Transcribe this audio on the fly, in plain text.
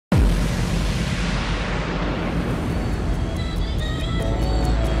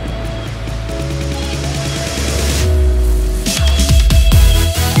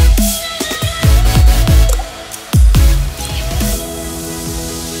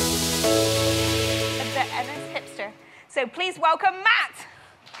So please welcome Matt.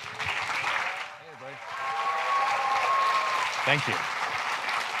 Hey, everybody. Thank you.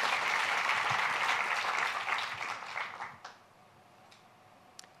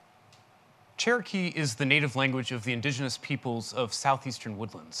 Cherokee is the native language of the indigenous peoples of southeastern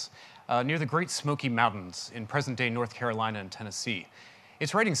woodlands, near the Great Smoky Mountains in present-day North Carolina and Tennessee.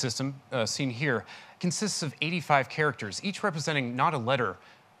 Its writing system, seen here, consists of 85 characters, each representing not a letter,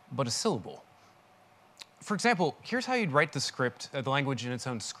 but a syllable. For example, here's how you'd write the language in its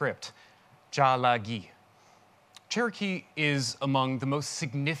own script, Jalagi. Cherokee is among the most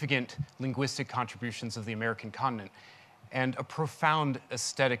significant linguistic contributions of the American continent, and a profound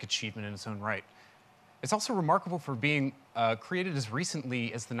aesthetic achievement in its own right. It's also remarkable for being created as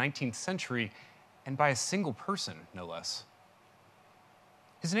recently as the 19th century, and by a single person, no less.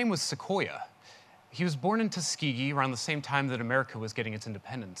 His name was Sequoyah. He was born in Tuskegee around the same time that America was getting its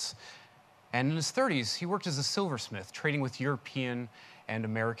independence. And in his 30s, he worked as a silversmith, trading with European and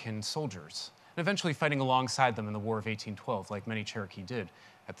American soldiers, and eventually fighting alongside them in the War of 1812, like many Cherokee did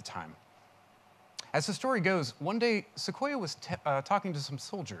at the time. As the story goes, one day, Sequoyah was talking to some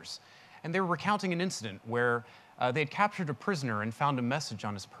soldiers, and they were recounting an incident where they had captured a prisoner and found a message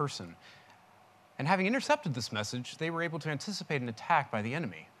on his person. And having intercepted this message, they were able to anticipate an attack by the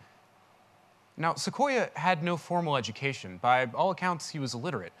enemy. Now, Sequoyah had no formal education. By all accounts, he was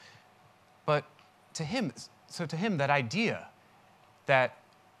illiterate. But to him, that idea that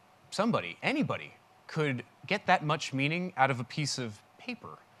somebody, anybody, could get that much meaning out of a piece of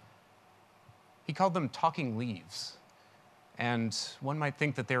paper, he called them talking leaves. And one might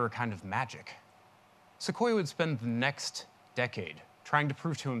think that they were kind of magic. Sequoyah would spend the next decade trying to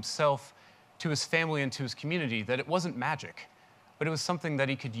prove to himself, to his family, and to his community that it wasn't magic, but it was something that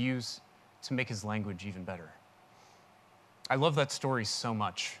he could use to make his language even better. I love that story so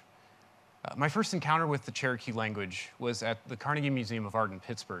much. My first encounter with the Cherokee language was at the Carnegie Museum of Art in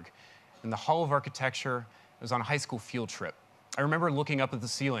Pittsburgh. In the Hall of Architecture, it was on a high school field trip. I remember looking up at the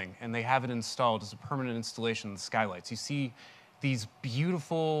ceiling, and they have it installed as a permanent installation in the skylights. You see these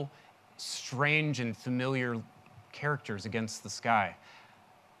beautiful, strange, and familiar characters against the sky.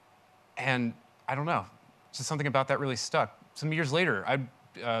 And I don't know, just something about that really stuck. Some years later, I'd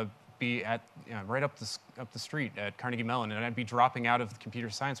be at right up the street at Carnegie Mellon, and I'd be dropping out of the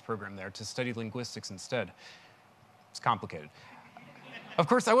computer science program there to study linguistics instead. It's complicated. Of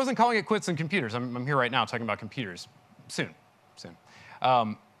course, I wasn't calling it quits on computers. I'm here right now talking about computers. Soon.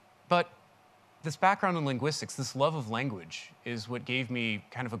 But this background in linguistics, this love of language, is what gave me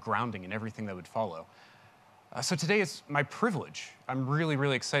kind of a grounding in everything that would follow. So today it's my privilege. I'm really,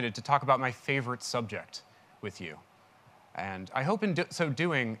 really excited to talk about my favorite subject with you. And I hope in so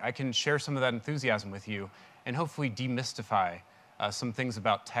doing, I can share some of that enthusiasm with you and hopefully demystify some things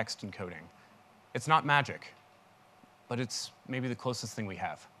about text encoding. It's not magic, but it's maybe the closest thing we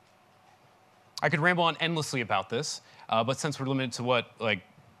have. I could ramble on endlessly about this, but since we're limited to I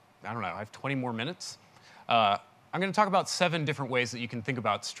don't know, I have 20 more minutes. I'm going to talk about 7 different ways that you can think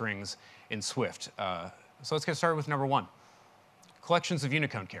about strings in Swift. So let's get started with number 1, collections of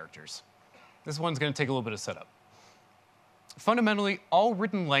Unicode characters. This one's going to take a little bit of setup. Fundamentally, all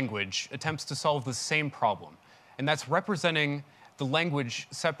written language attempts to solve the same problem, and that's representing the language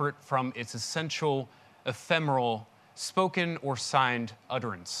separate from its essential, ephemeral, spoken or signed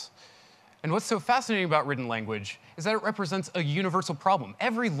utterance. And what's so fascinating about written language is that it represents a universal problem.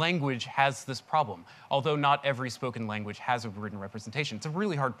 Every language has this problem, although not every spoken language has a written representation. It's a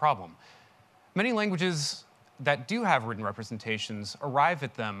really hard problem. Many languages that do have written representations arrive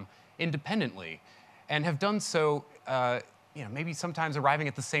at them independently and have done so, maybe sometimes arriving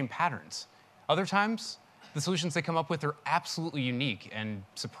at the same patterns. Other times, the solutions they come up with are absolutely unique and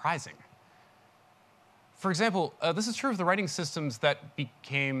surprising. For example, this is true of the writing systems that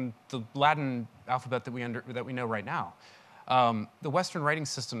became the Latin alphabet that we know right now. The Western writing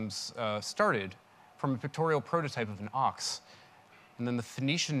systems started from a pictorial prototype of an ox, and then the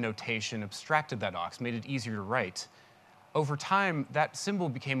Phoenician notation abstracted that ox, made it easier to write. Over time, that symbol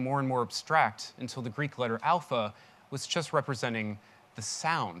became more and more abstract until the Greek letter alpha was just representing the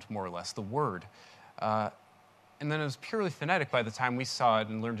sound, more or less, the word. And then it was purely phonetic by the time we saw it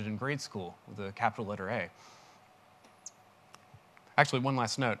and learned it in grade school with the capital letter A. Actually, one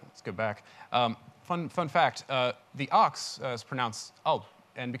last note. Let's go back. Fun fact, the ox is pronounced "ul,"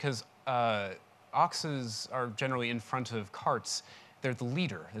 and because oxes are generally in front of carts, they're the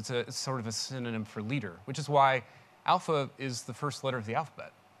leader. It's sort of a synonym for leader, which is why alpha is the first letter of the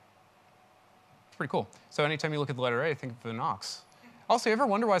alphabet. It's pretty cool. So anytime you look at the letter A, think of an ox. Also, you ever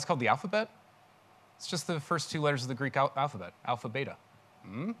wonder why it's called the alphabet? It's just the first 2 letters of the Greek alphabet, alpha, beta.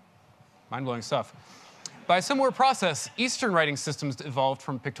 Mind-blowing stuff. By a similar process, Eastern writing systems evolved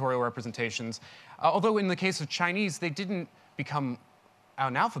from pictorial representations, although in the case of Chinese, they didn't become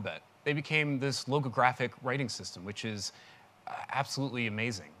an alphabet. They became this logographic writing system, which is absolutely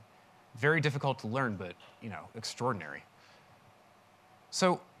amazing. Very difficult to learn, but extraordinary.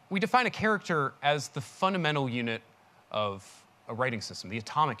 So we define a character as the fundamental unit of a writing system, the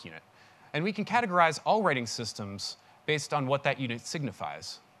atomic unit. And we can categorize all writing systems based on what that unit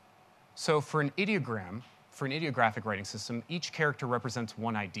signifies. So for an ideogram, for an ideographic writing system, each character represents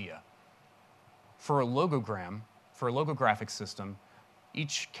one idea. For a logogram, for a logographic system,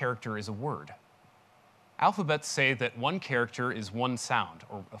 each character is a word. Alphabets say that one character is one sound,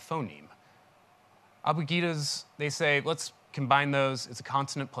 or a phoneme. Abugidas, they say, let's combine those. It's a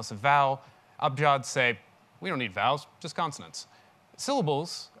consonant plus a vowel. Abjads say, we don't need vowels, just consonants.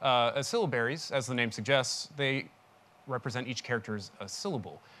 Syllables, syllabaries, as the name suggests, they represent each character as a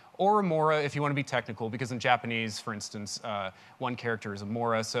syllable. Or a mora, if you want to be technical, because in Japanese, for instance, one character is a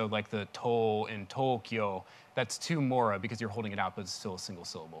mora, so like the to in Tokyo, that's two mora because you're holding it out, but it's still a single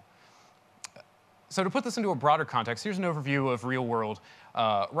syllable. So to put this into a broader context, here's an overview of real-world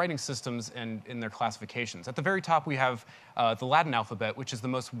writing systems and in their classifications. At the very top, we have the Latin alphabet, which is the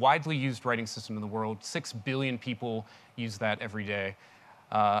most widely used writing system in the world. 6 billion people use that every day.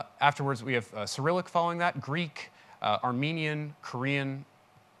 Afterwards, we have Cyrillic following that, Greek, Armenian, Korean,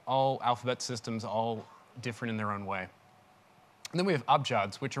 all alphabet systems, all different in their own way. And then we have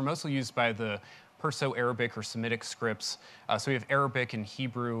abjads, which are mostly used by the Perso-Arabic or Semitic scripts. So we have Arabic and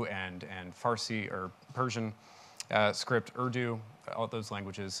Hebrew and Farsi or Persian script, Urdu, all those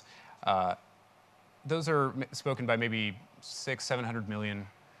languages. Those are spoken by maybe 600–700 million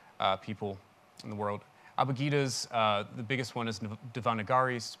people in the world. Abagidas, the biggest one is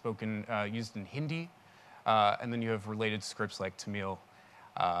Devanagari, used in Hindi. And then you have related scripts like Tamil,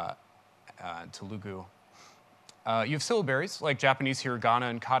 Telugu. You have syllabaries, like Japanese hiragana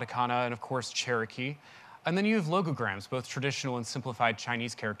and katakana, and of course Cherokee. And then you have logograms, both traditional and simplified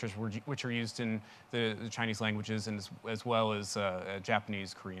Chinese characters, which are used in the Chinese languages, and as well as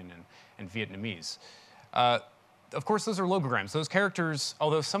Japanese, Korean, and Vietnamese. Of course, those are logograms. Those characters,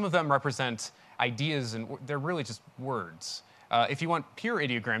 although some of them represent ideas, and they're really just words. If you want pure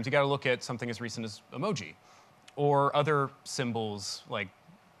ideograms, you got to look at something as recent as emoji, or other symbols like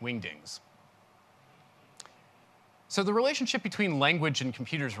wingdings. So the relationship between language and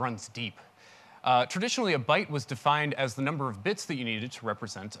computers runs deep. Traditionally, a byte was defined as the number of bits that you needed to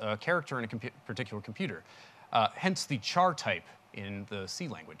represent a character in a particular computer, hence the char type in the C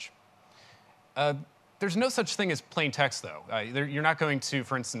language. There's no such thing as plain text, though. You're not going to,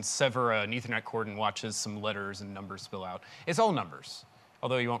 for instance, sever an Ethernet cord and watch as some letters and numbers spill out. It's all numbers,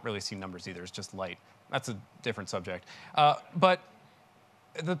 although you won't really see numbers either. It's just light. That's a different subject. But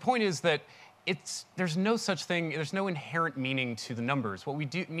the point is that there's no such thing, there's no inherent meaning to the numbers. What we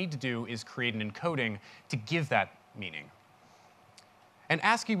need to do is create an encoding to give that meaning. And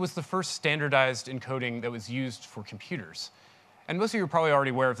ASCII was the first standardized encoding that was used for computers. And most of you are probably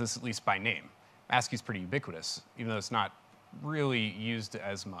already aware of this, at least by name. ASCII is pretty ubiquitous, even though it's not really used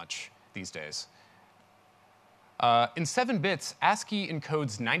as much these days. In 7 bits, ASCII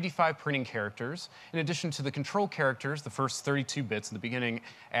encodes 95 printing characters, in addition to the control characters, the first 32 bits in the beginning,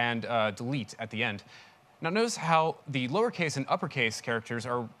 and delete at the end. Now notice how the lowercase and uppercase characters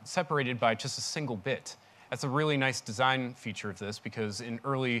are separated by just a single bit. That's a really nice design feature of this, because in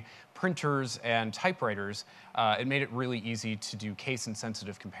early printers and typewriters, it made it really easy to do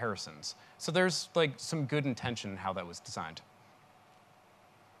case-insensitive comparisons. So there's like some good intention in how that was designed.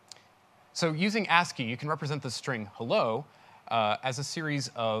 So using ASCII, you can represent the string hello as a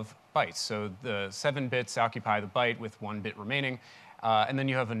series of bytes. So the 7 bits occupy the byte with 1 bit remaining, and then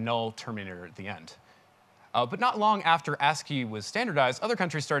you have a null terminator at the end. But not long after ASCII was standardized, other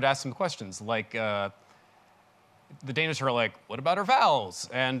countries started asking questions, like the Danish are like, what about our vowels?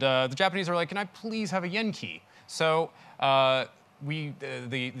 And the Japanese are like, can I please have a yen key? So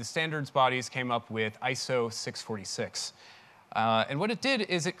the standards bodies came up with ISO 646. And what it did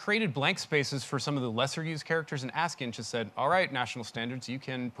is it created blank spaces for some of the lesser used characters in ASCII and just said, all right, national standards, you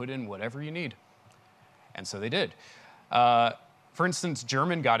can put in whatever you need. And so they did. For instance,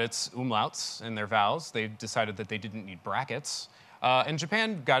 German got its umlauts in their vowels. They decided that they didn't need brackets. And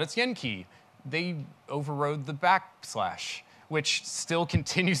Japan got its yen key. They overrode the backslash, which still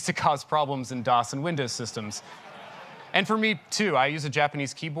continues to cause problems in DOS and Windows systems. And for me, too, I use a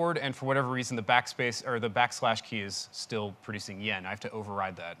Japanese keyboard, and for whatever reason, the backspace or the backslash key is still producing yen. I have to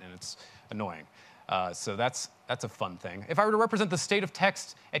override that, and it's annoying. So that's a fun thing. If I were to represent the state of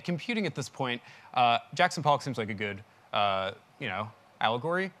text at computing at this point, Jackson Pollock seems like a good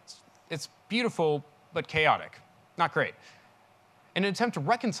allegory. It's beautiful, but chaotic. Not great. In an attempt to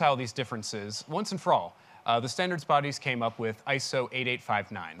reconcile these differences, once and for all, the standards bodies came up with ISO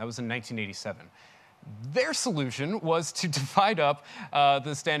 8859. That was in 1987. Their solution was to divide up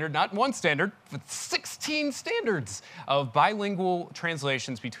the standard, not one standard, but 16 standards of bilingual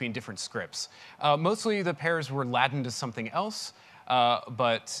translations between different scripts. Mostly the pairs were Latin to something else,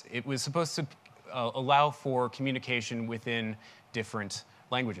 but it was supposed to allow for communication within different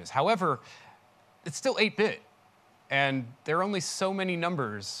languages. However, it's still 8-bit. And there are only so many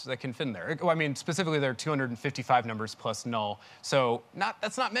numbers that can fit in there. I mean, specifically, there are 255 numbers plus null. So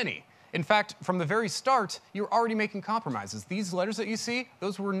that's not many. In fact, from the very start, you're already making compromises. These letters that you see,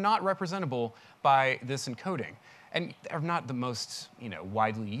 those were not representable by this encoding. And they're not the most,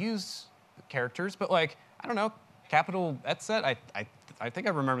 widely used characters, but like, I don't know, capital Etset, I think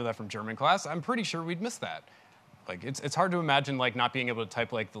I remember that from German class. I'm pretty sure we'd miss that. Like, it's hard to imagine like not being able to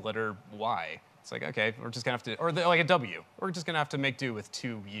type like the letter Y. It's like, okay, we're just gonna have to, or like a W. We're just gonna have to make do with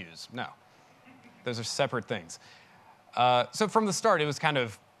 2 U's. No, those are separate things. So from the start, it was kind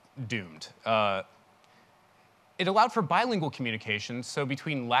of doomed. It allowed for bilingual communication, so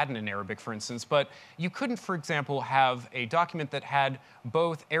between Latin and Arabic, for instance, but you couldn't, for example, have a document that had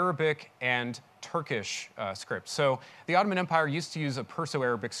both Arabic and Turkish scripts. So the Ottoman Empire used to use a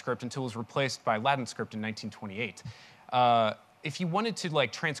Perso-Arabic script until it was replaced by Latin script in 1928. If you wanted to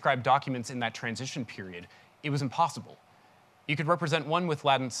like transcribe documents in that transition period, it was impossible. You could represent one with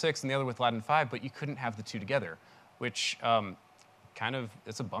Latin 6 and the other with Latin 5, but you couldn't have the two together, which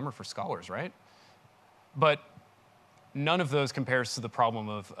it's a bummer for scholars, right? But none of those compares to the problem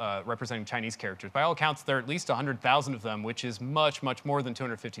of representing Chinese characters. By all accounts, there are at least 100,000 of them, which is much, much more than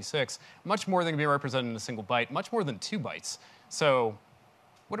 256, much more than can be represented in a single byte, much more than 2 bytes. So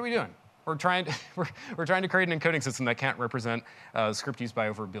what are we doing? We're trying to create an encoding system that can't represent script used by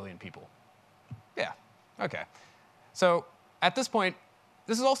over 1 billion people. Yeah, okay. So at this point,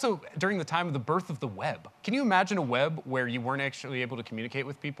 this is also during the time of the birth of the web. Can you imagine a web where you weren't actually able to communicate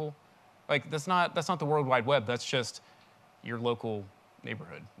with people? Like, that's not the World Wide Web. That's just your local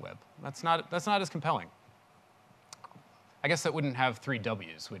neighborhood web. That's not as compelling. I guess that wouldn't have 3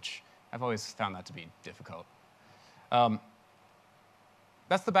 Ws, which I've always found that to be difficult.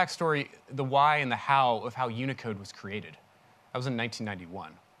 That's the backstory, the why and the how of how Unicode was created. That was in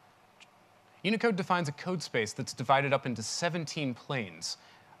 1991. Unicode defines a code space that's divided up into 17 planes.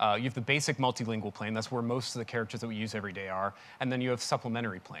 You have the basic multilingual plane. That's where most of the characters that we use every day are. And then you have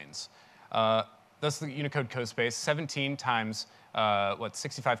supplementary planes. That's the Unicode code space, 17 times,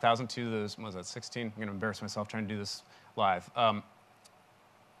 65,000 to those, what was that, 16? I'm going to embarrass myself trying to do this live.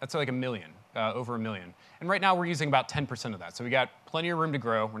 That's like 1 million, over 1 million. And right now we're using about 10% of that. So we got plenty of room to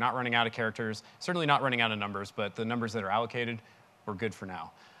grow. We're not running out of characters, certainly not running out of numbers, but the numbers that are allocated, we're good for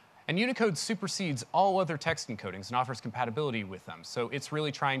now. And Unicode supersedes all other text encodings and offers compatibility with them. So it's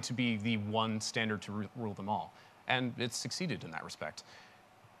really trying to be the one standard to rule them all. And it's succeeded in that respect.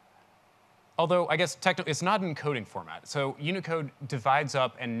 Although, I guess, it's not an encoding format. So Unicode divides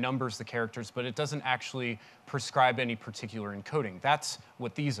up and numbers the characters, but it doesn't actually prescribe any particular encoding. That's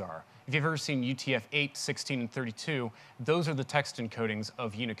what these are. If you've ever seen UTF-8, 16, and 32, those are the text encodings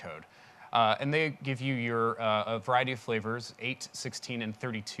of Unicode. And they give you a variety of flavors, 8, 16, and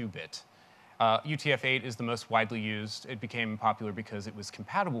 32-bit. UTF-8 is the most widely used. It became popular because it was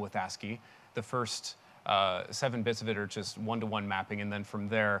compatible with ASCII. The first 7 bits of it are just one-to-one mapping, and then from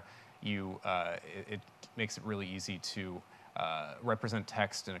there, it makes it really easy to represent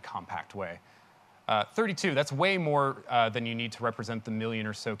text in a compact way. 32, that's way more than you need to represent the 1 million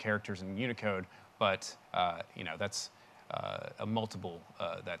or so characters in Unicode, but that's a multiple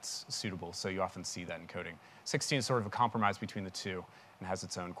that's suitable, so you often see that encoding. 16 is sort of a compromise between the two and has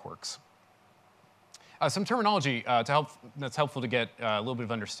its own quirks. Some terminology that's helpful to get a little bit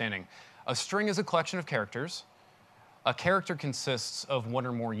of understanding. A string is a collection of characters. A character consists of 1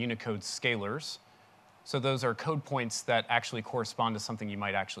 or more Unicode scalars. So those are code points that actually correspond to something you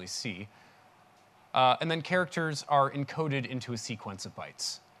might actually see. And then characters are encoded into a sequence of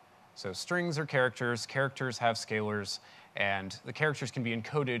bytes. So strings are characters, characters have scalars, and the characters can be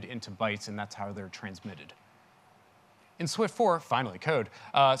encoded into bytes, and that's how they're transmitted. In Swift 4, finally code,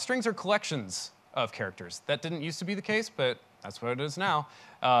 strings are collections of characters. That didn't used to be the case, but that's what it is now.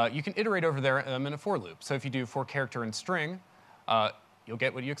 You can iterate over them in a for loop. So if you do for character and string, you'll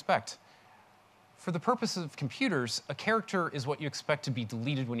get what you expect. For the purpose of computers, a character is what you expect to be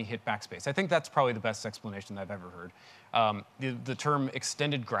deleted when you hit backspace. I think that's probably the best explanation that I've ever heard. The term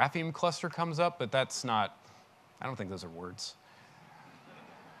extended grapheme cluster comes up, but that's not, I don't think those are words.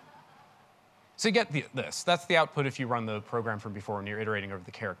 So you get this. That's the output if you run the program from before and you're iterating over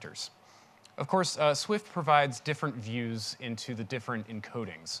the characters. Of course, Swift provides different views into the different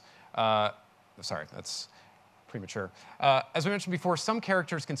encodings. Sorry, that's premature. As we mentioned before, some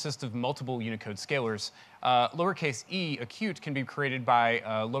characters consist of multiple Unicode scalars. Lowercase e, acute, can be created by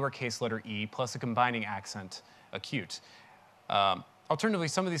lowercase letter e plus a combining accent, acute. Alternatively,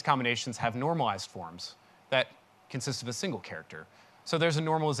 some of these combinations have normalized forms that consist of a single character. So there's a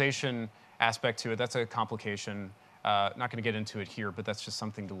normalization aspect to it. That's a complication. Not going to get into it here, but that's just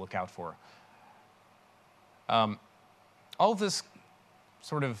something to look out for. All of this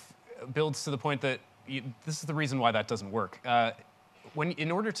sort of builds to the point that this is the reason why that doesn't work.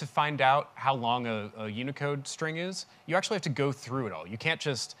 In order to find out how long a Unicode string is, you actually have to go through it all. You can't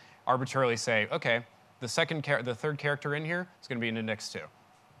just arbitrarily say, OK, the third character in here is going to be an index 2.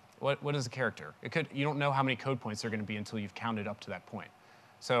 What is a character? You don't know how many code points there are going to be until you've counted up to that point.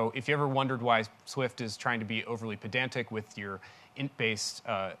 So if you ever wondered why Swift is trying to be overly pedantic with your int-based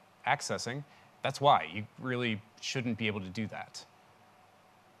accessing, that's why. You really shouldn't be able to do that.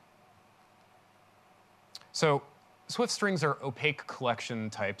 So Swift strings are opaque collection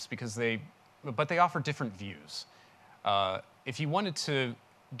types but they offer different views. If you wanted to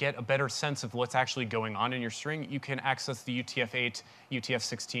get a better sense of what's actually going on in your string, you can access the UTF-8,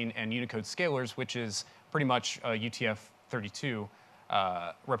 UTF-16, and Unicode scalars, which is pretty much a UTF-32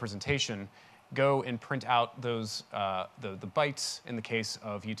 representation. Go and print out those the bytes in the case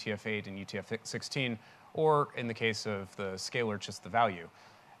of UTF-8 and UTF-16, or in the case of the scalar, just the value.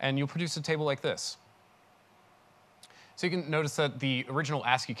 And you'll produce a table like this. So you can notice that the original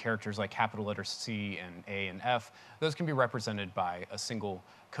ASCII characters, like capital letter C and A and F, those can be represented by a single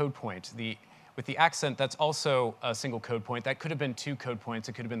code point. With the accent, that's also a single code point. That could have been 2 code points.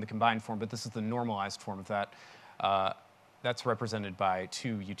 It could have been the combined form, but this is the normalized form of that. That's represented by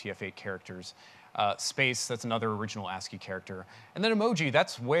 2 UTF-8 characters. Space, that's another original ASCII character. And then emoji,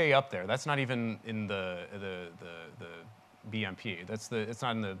 that's way up there. That's not even in the BMP. It's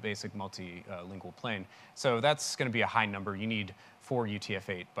not in the basic multilingual plane. So that's going to be a high number. You need 4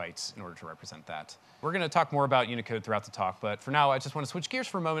 UTF-8 bytes in order to represent that. We're going to talk more about Unicode throughout the talk, but for now, I just want to switch gears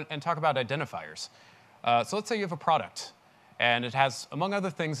for a moment and talk about identifiers. So let's say you have a product, and it has, among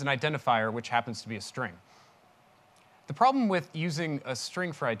other things, an identifier, which happens to be a string. The problem with using a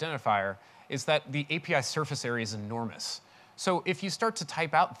string for identifier is that the API surface area is enormous. So if you start to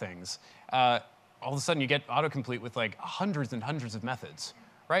type out things, all of a sudden you get autocomplete with like hundreds and hundreds of methods,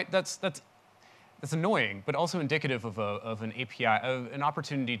 right? That's annoying, but also indicative of an API, of an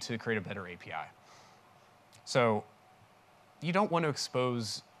opportunity to create a better API. So you don't want to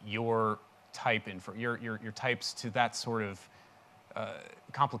expose your your types to that sort of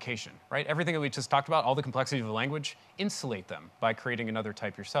complication, right? Everything that we just talked about, all the complexity of the language, insulate them by creating another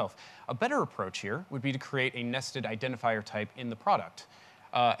type yourself. A better approach here would be to create a nested identifier type in the product.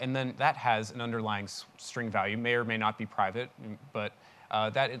 And then that has an underlying string value, may or may not be private, but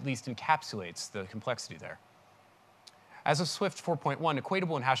that at least encapsulates the complexity there. As of Swift 4.1,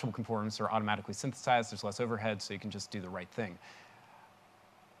 equatable and hashable components are automatically synthesized. There's less overhead, so you can just do the right thing.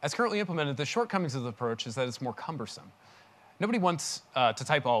 As currently implemented, the shortcomings of the approach is that it's more cumbersome. Nobody wants to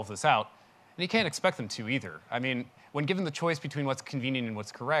type all of this out, and you can't expect them to either. I mean, when given the choice between what's convenient and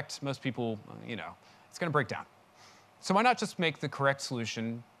what's correct, most people, it's going to break down. So why not just make the correct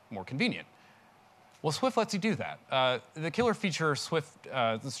solution more convenient? Well, Swift lets you do that. The killer feature of Swift,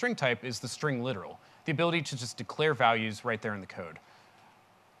 the string type, is the string literal, the ability to just declare values right there in the code.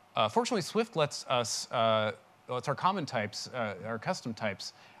 Fortunately, Swift lets us, lets our common types, our custom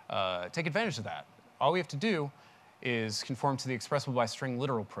types, take advantage of that. All we have to do is conform to the expressible by string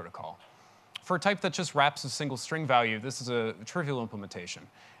literal protocol. For a type that just wraps a single string value, this is a trivial implementation.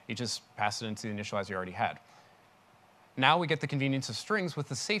 You just pass it into the initializer you already had. Now we get the convenience of strings with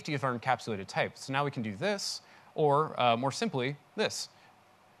the safety of our encapsulated type. So now we can do this, or more simply, this.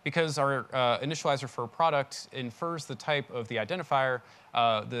 Because our initializer for a product infers the type of the identifier,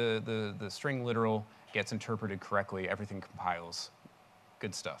 the string literal gets interpreted correctly, everything compiles.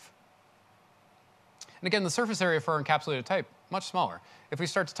 Good stuff. And again, the surface area for our encapsulated type, much smaller. If we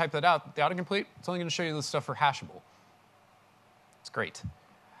start to type that out, the autocomplete, it's only going to show you the stuff for hashable. It's great.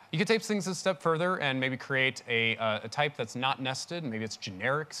 You could take things a step further and maybe create a type that's not nested. Maybe it's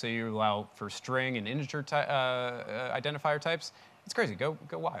generic, so you allow for string and integer identifier types. It's crazy. Go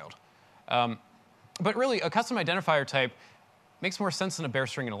wild. But really, a custom identifier type makes more sense than a bare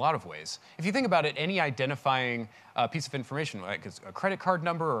string in a lot of ways. If you think about it, any identifying piece of information, like a credit card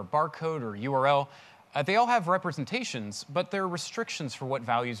number or a barcode or a URL, they all have representations, but there are restrictions for what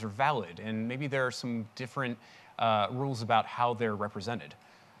values are valid. And maybe there are some different rules about how they're represented.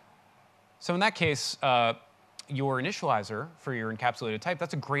 So in that case, your initializer for your encapsulated type,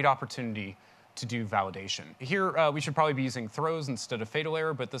 that's a great opportunity to do validation. Here, we should probably be using throws instead of fatal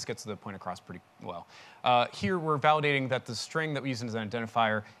error, but this gets the point across pretty well. Here, we're validating that the string that we use as an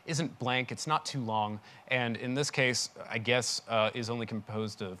identifier isn't blank, it's not too long, and in this case, I guess, is only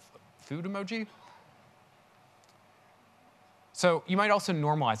composed of food emoji. So you might also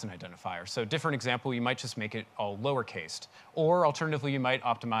normalize an identifier. So different example, you might just make it all lowercased. Or alternatively, you might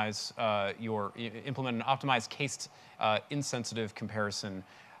optimize implement an optimized case insensitive comparison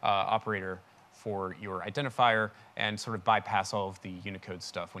operator for your identifier and sort of bypass all of the Unicode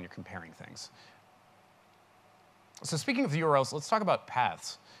stuff when you're comparing things. So speaking of URLs, let's talk about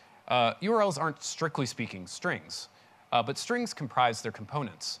paths. URLs aren't strictly speaking strings, but strings comprise their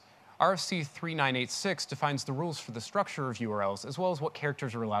components. RFC 3986 defines the rules for the structure of URLs as well as what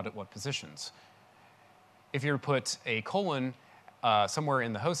characters are allowed at what positions. If you were to put a colon somewhere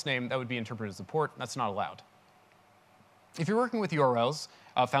in the host name, that would be interpreted as a port. That's not allowed. If you're working with URLs,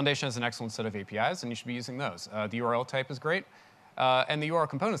 Foundation has an excellent set of APIs, and you should be using those. The URL type is great, and the URL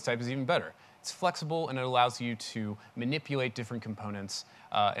components type is even better. It's flexible, and it allows you to manipulate different components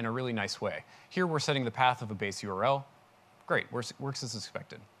in a really nice way. Here, we're setting the path of a base URL. Great, works as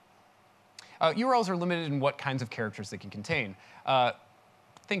expected. URLs are limited in what kinds of characters they can contain.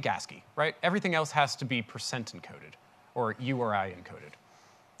 Think ASCII, right? Everything else has to be % encoded, or URI encoded.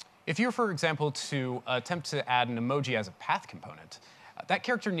 If you were, for example, to attempt to add an emoji as a path component, that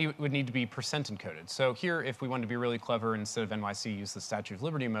character would need to be % encoded. So here, if we wanted to be really clever, instead of NYC, use the Statue of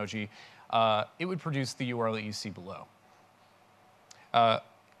Liberty emoji, it would produce the URL that you see below.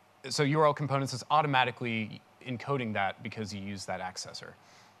 So URL components is automatically encoding that because you use that accessor.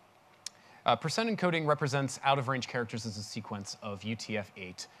 % encoding represents out-of-range characters as a sequence of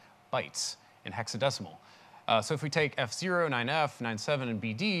UTF-8 bytes in hexadecimal. So if we take F0, 9F, 97, and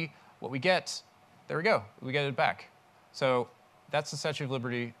BD, what we get, there we go, we get it back. So that's the Statue of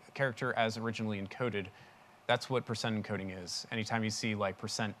Liberty character as originally encoded. That's what % encoding is. Anytime you see like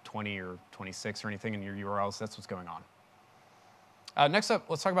 %20 or 26 or anything in your URLs, that's what's going on. Next up,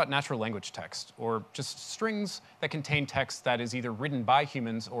 let's talk about natural language text, or just strings that contain text that is either written by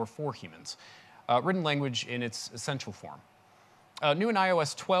humans or for humans. Written language in its essential form. New in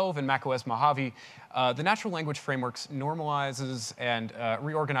iOS 12 and macOS Mojave, the natural language frameworks normalizes and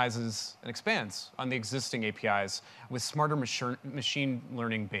reorganizes and expands on the existing APIs with smarter machine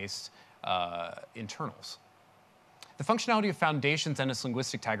learning-based internals. The functionality of Foundation's NS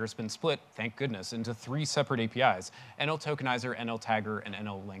linguistic tagger has been split, thank goodness, into 3 separate APIs: NL tokenizer, NL tagger, and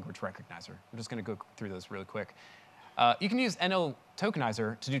NL language recognizer. I'm just going to go through those really quick. You can use NL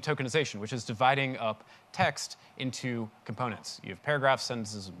tokenizer to do tokenization, which is dividing up text into components. You have paragraphs,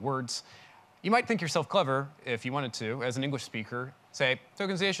 sentences, and words. You might think yourself clever, if you wanted to, as an English speaker, say,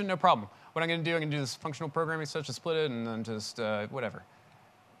 tokenization, no problem. What I'm going to do this functional programming such as split it and then just whatever.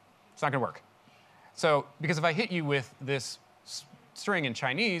 It's not going to work. So, because if I hit you with this string in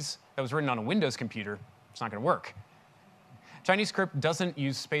Chinese that was written on a Windows computer, it's not going to work. Chinese script doesn't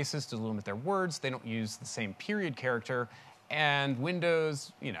use spaces to limit their words. They don't use the same period character. And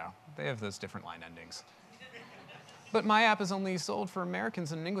Windows, you know, they have those different line endings. But my app is only sold for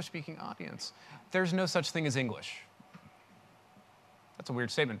Americans and an English-speaking audience. There's no such thing as English. That's a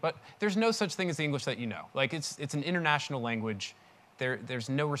weird statement, but there's no such thing as the English that you know. Like, it's an international language. There's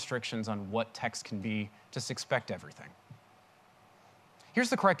no restrictions on what text can be. Just expect everything. Here's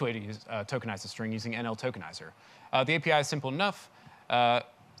the correct way to tokenize a string using NL tokenizer. The API is simple enough.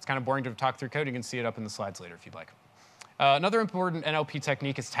 It's kind of boring to talk through code. You can see it up in the slides later if you'd like. Another important NLP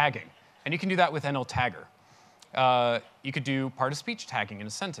technique is tagging, and you can do that with NL tagger. You could do part-of-speech tagging in a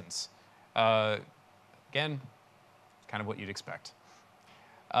sentence. Again, kind of what you'd expect.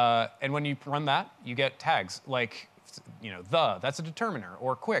 And when you run that, you get tags like, you know, that's a determiner,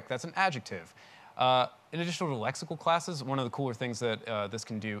 or quick, that's an adjective. In addition to lexical classes, one of the cooler things that this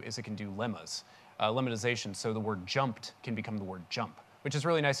can do is it can do lemmas, lemmatization, so the word jumped can become the word jump, which is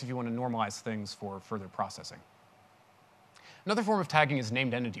really nice if you want to normalize things for further processing. Another form of tagging is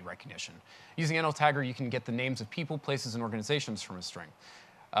named entity recognition. Using NL tagger, you can get the names of people, places, and organizations from a string.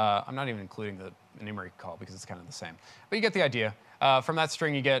 I'm not even including the enumerate call because it's kind of the same. But you get the idea. From that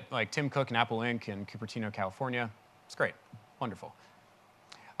string, you get like Tim Cook and Apple Inc. in Cupertino, California. It's great. Wonderful.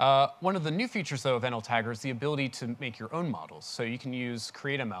 One of the new features, though, of NL tagger is the ability to make your own models. So you can use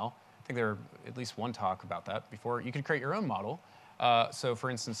CreateML. I think there are at least one talk about that before. You could create your own model. So for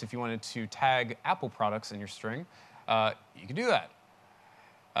instance, if you wanted to tag Apple products in your string, you can do that.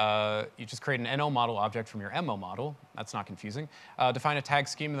 You just create an NL model object from your ML model. That's not confusing. Define a tag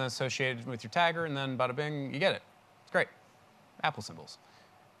scheme and then associate it with your tagger, and then bada bing, you get it. It's great. Apple symbols.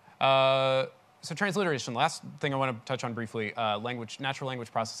 So transliteration, last thing I want to touch on briefly, natural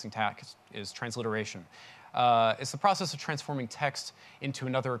language processing task is transliteration. It's the process of transforming text into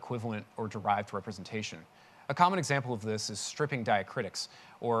another equivalent or derived representation. A common example of this is stripping diacritics,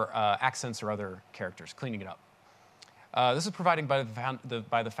 or accents or other characters, cleaning it up. This is provided by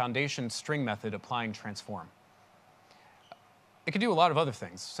the foundation string method applying transform. It can do a lot of other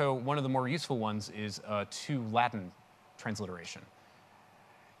things. So one of the more useful ones is to Latin transliteration.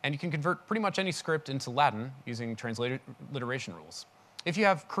 And you can convert pretty much any script into Latin using transliteration rules. If you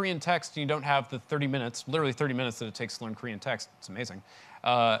have Korean text and you don't have the 30 minutes, literally 30 minutes that it takes to learn Korean text, it's amazing,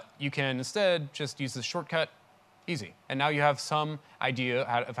 you can instead just use this shortcut, easy. And now you have some idea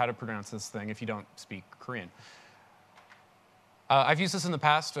of how to pronounce this thing if you don't speak Korean. I've used this in the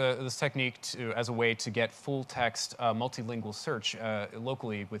past, this technique, as a way to get full-text multilingual search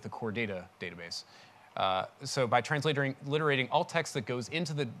locally with the core data database. So by transliterating all text that goes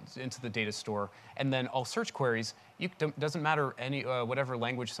into the data store, and then all search queries, doesn't matter whatever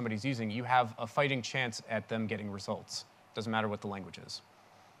language somebody's using, you have a fighting chance at them getting results. Doesn't matter what the language is.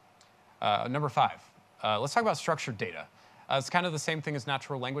 Number 5, let's talk about structured data. It's kind of the same thing as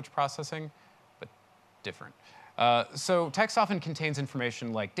natural language processing, but different. So text often contains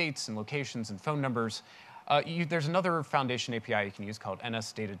information like dates and locations and phone numbers. There's another foundation API you can use called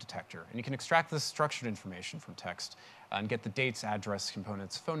NSDataDetector, and you can extract this structured information from text and get the dates, address,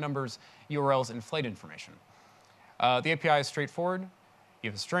 components, phone numbers, URLs, and flight information. The API is straightforward. You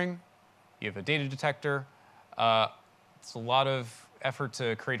have a string, you have a data detector. It's a lot of effort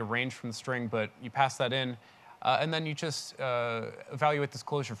to create a range from the string, but you pass that in, and then you just evaluate this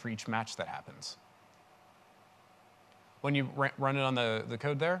closure for each match that happens. When you run it on the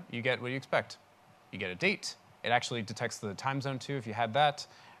code there, you get what you expect. You get a date. It actually detects the time zone, too, if you had that.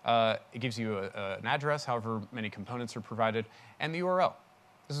 It gives you an address, however many components are provided, and the URL.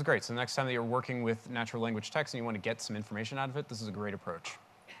 This is great. So the next time that you're working with natural language text and you want to get some information out of it, this is a great approach.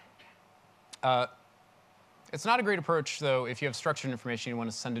 It's not a great approach, though, if you have structured information and you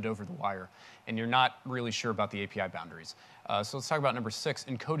want to send it over the wire, and you're not really sure about the API boundaries. So let's talk about number 6,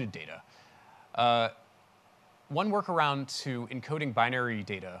 encoded data. One workaround to encoding binary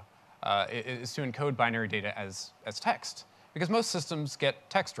data is to encode binary data as text, because most systems get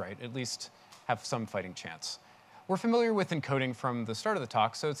text right, at least have some fighting chance. We're familiar with encoding from the start of the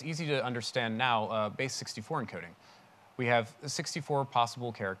talk, so it's easy to understand now base 64 encoding. We have 64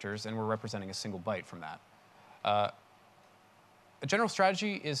 possible characters, and we're representing a single byte from that. A general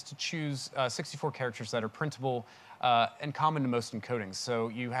strategy is to choose 64 characters that are printable and common to most encodings. So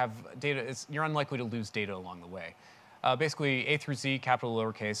you have data, you're unlikely to lose data along the way. Basically, A through Z, capital,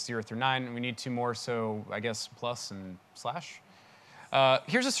 lowercase, 0 through 9. We need 2 more, so I guess plus and slash.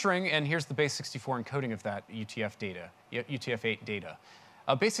 Here's a string, and here's the base 64 encoding of that UTF-8 data.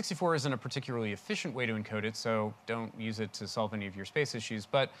 Base 64 isn't a particularly efficient way to encode it, so don't use it to solve any of your space issues,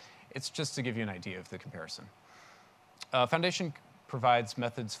 but it's just to give you an idea of the comparison. Foundation provides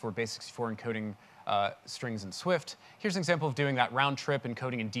methods for base 64 encoding strings in Swift. Here's an example of doing that round trip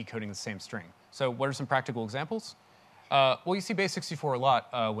encoding and decoding the same string. So what are some practical examples? Well, you see base 64 a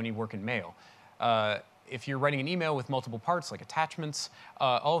lot when you work in mail. If you're writing an email with multiple parts, like attachments,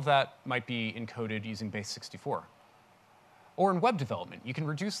 all of that might be encoded using base 64. Or in web development, you can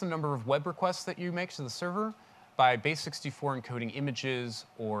reduce the number of web requests that you make to the server by base 64 encoding images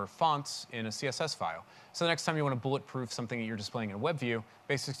or fonts in a CSS file. So the next time you want to bulletproof something that you're displaying in a web view,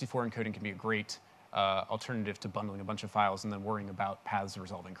 base 64 encoding can be a great alternative to bundling a bunch of files and then worrying about paths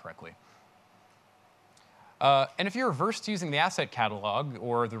resolving correctly. And if you're averse to using the asset catalog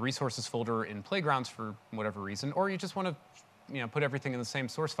or the resources folder in Playgrounds for whatever reason, or you just want to put everything in the same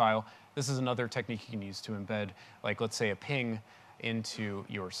source file, this is another technique you can use to embed, like, let's say, a ping into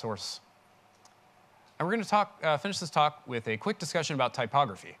your source. And we're going to finish this talk with a quick discussion about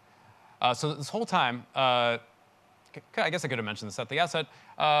typography. So this whole time, I guess I could have mentioned this at the outset,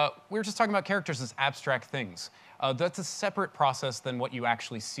 we were just talking about characters as abstract things. That's a separate process than what you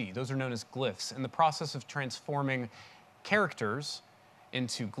actually see. Those are known as glyphs. And the process of transforming characters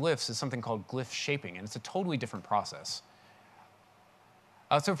into glyphs is something called glyph shaping, and it's a totally different process.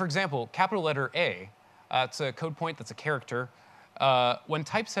 So for example, capital letter A, it's a code point that's a character. When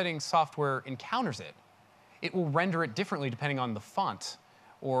typesetting software encounters it, it will render it differently depending on the font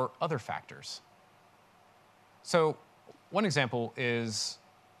or other factors. So one example is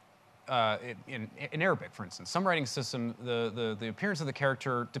in Arabic, for instance. Some writing system, the appearance of the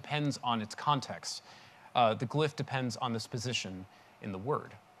character depends on its context. The glyph depends on this position in the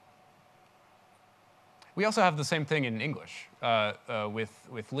word. We also have the same thing in English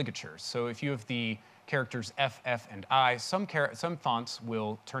with ligatures. So if you have the characters F, F, and I. Some fonts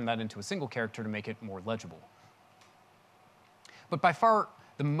will turn that into a single character to make it more legible. But by far,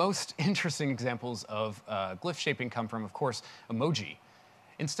 the most interesting examples of glyph shaping come from, of course, emoji.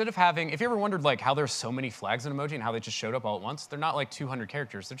 Instead of having, if you ever wondered like how there's so many flags in emoji and how they just showed up all at once, they're not like 200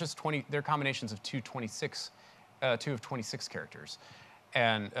 characters. They're just they're combinations of two of 26 characters.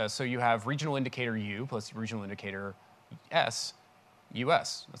 And so you have regional indicator U plus regional indicator S,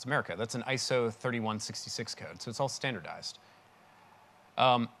 US. That's America. That's an ISO 3166 code, so it's all standardized.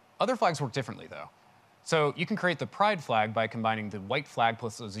 Other flags work differently, though. So you can create the pride flag by combining the white flag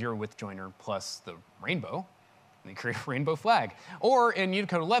plus a zero width joiner plus the rainbow, and you create a rainbow flag. Or in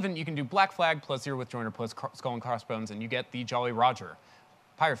Unicode 11, you can do black flag plus zero width joiner plus skull and crossbones, and you get the Jolly Roger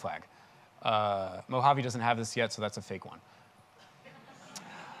pirate flag. Mojave doesn't have this yet, so that's a fake one.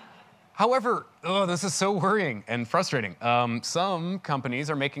 However, this is so worrying and frustrating. Some companies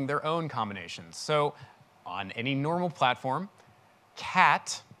are making their own combinations. So on any normal platform,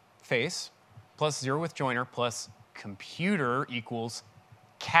 cat face plus zero width joiner plus computer equals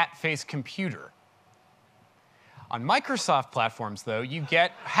cat face computer. On Microsoft platforms, though, you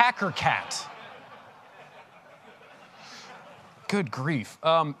get hacker cat. Good grief.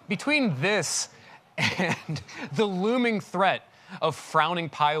 Between this and the looming threat of frowning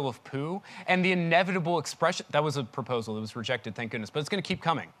pile of poo and the inevitable expression, that was a proposal, it was rejected, thank goodness, but it's going to keep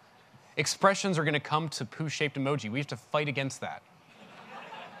coming. Expressions are going to come to poo-shaped emoji. We have to fight against that.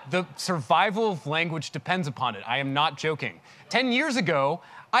 The survival of language depends upon it. I am not joking. 10 years ago,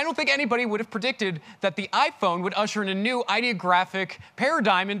 I don't think anybody would have predicted that the iPhone would usher in a new ideographic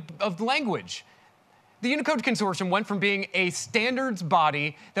paradigm of language. The Unicode Consortium went from being a standards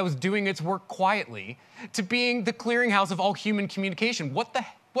body that was doing its work quietly to being the clearinghouse of all human communication. What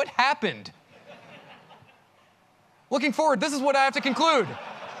happened? Looking forward, this is what I have to conclude.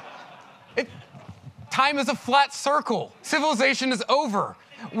 Time is a flat circle. Civilization is over.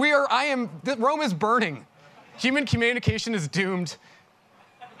 Rome is burning. Human communication is doomed.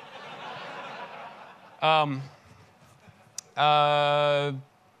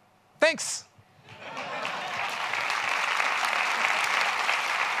 Thanks.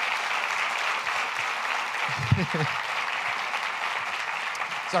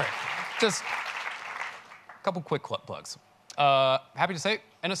 Sorry, just a couple quick plugs. Happy to say,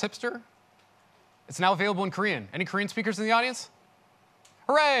 NSHipster, it's now available in Korean. Any Korean speakers in the audience?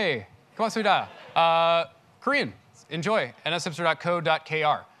 Hooray! 고맙습니다. Korean, enjoy.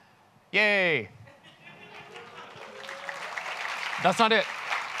 nshipster.co.kr. Yay! That's not it.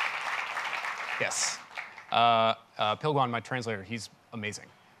 Yes. Pilgwan, my translator, he's amazing.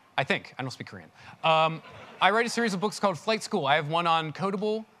 I think. I don't speak Korean. I write a series of books called Flight School. I have one on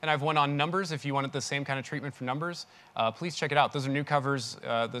Codable, and I have one on numbers if you wanted the same kind of treatment for numbers. Please check it out. Those are new covers.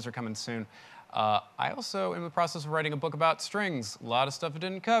 Those are coming soon. I also am in the process of writing a book about strings. A lot of stuff I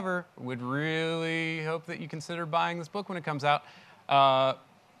didn't cover. Would really hope that you consider buying this book when it comes out.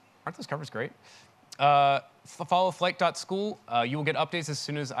 Aren't those covers great? Follow flight.school. You will get updates as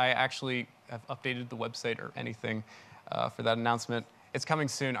soon as I actually have updated the website or anything for that announcement. It's coming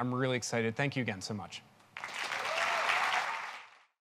soon. I'm really excited. Thank you again so much.